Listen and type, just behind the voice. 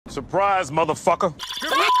Surprise, motherfucker.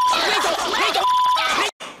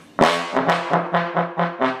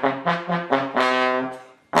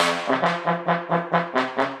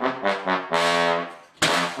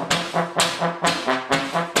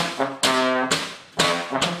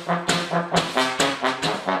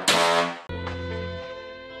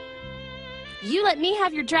 You let me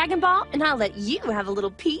have your Dragon Ball, and I'll let you have a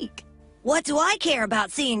little peek. What do I care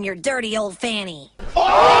about seeing your dirty old fanny? And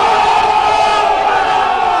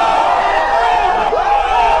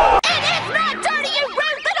it's not dirty, you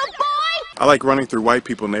rude little boy! I like running through white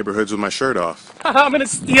people neighborhoods with my shirt off. I'm gonna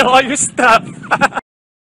steal all your stuff.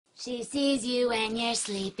 She sees you when you're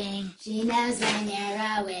sleeping. She knows when you're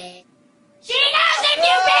awake. She knows if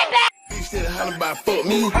you've been back. You still hollering about fuck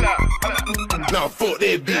me? Nah, fuck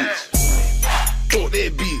that bitch. Fuck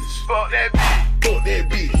that bitch. Fuck that bitch. Fuck that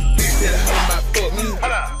bitch. Bitch still hollering about fuck me?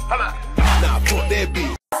 Nah, fuck that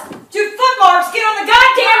bitch. 2 footmarks get on the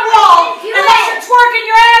goddamn wall unless you're twerking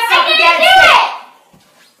your ass up against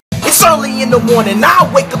it. It's early in the morning, I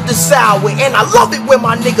wake up to sour, and I love it when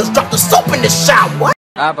my niggas drop the soap in the shower.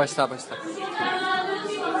 Başla.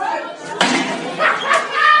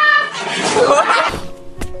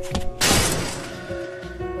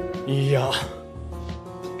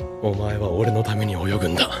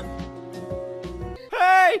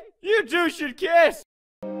 Hey, you two should kiss.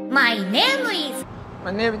 My name is...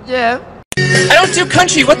 My name is Jeff. I don't do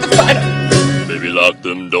country, what the fuck? Baby, lock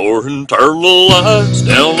them doors and turn the lights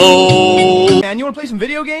down low. Man, you wanna play some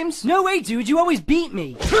video games? No way, dude, you always beat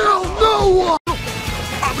me. Hell no!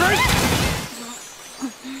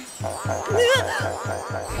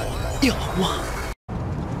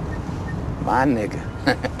 My nigga.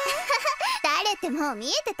 誰ってもう見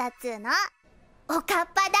えてたっつーの。おかっ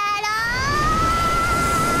ぱだろ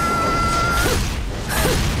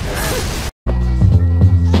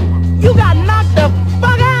You got knocked the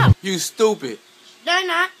fuck out! You stupid. They're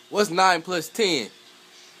not. What's 9 plus 10?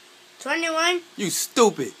 21. You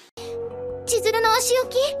stupid. 千鶴のお仕置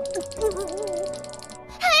き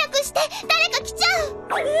早くして誰か来ちゃう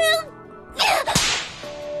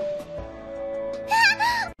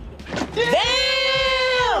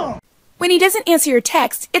When he doesn't answer your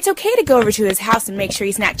text, it's okay to go over to his house and make sure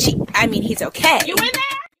he's not he's okay. You in there?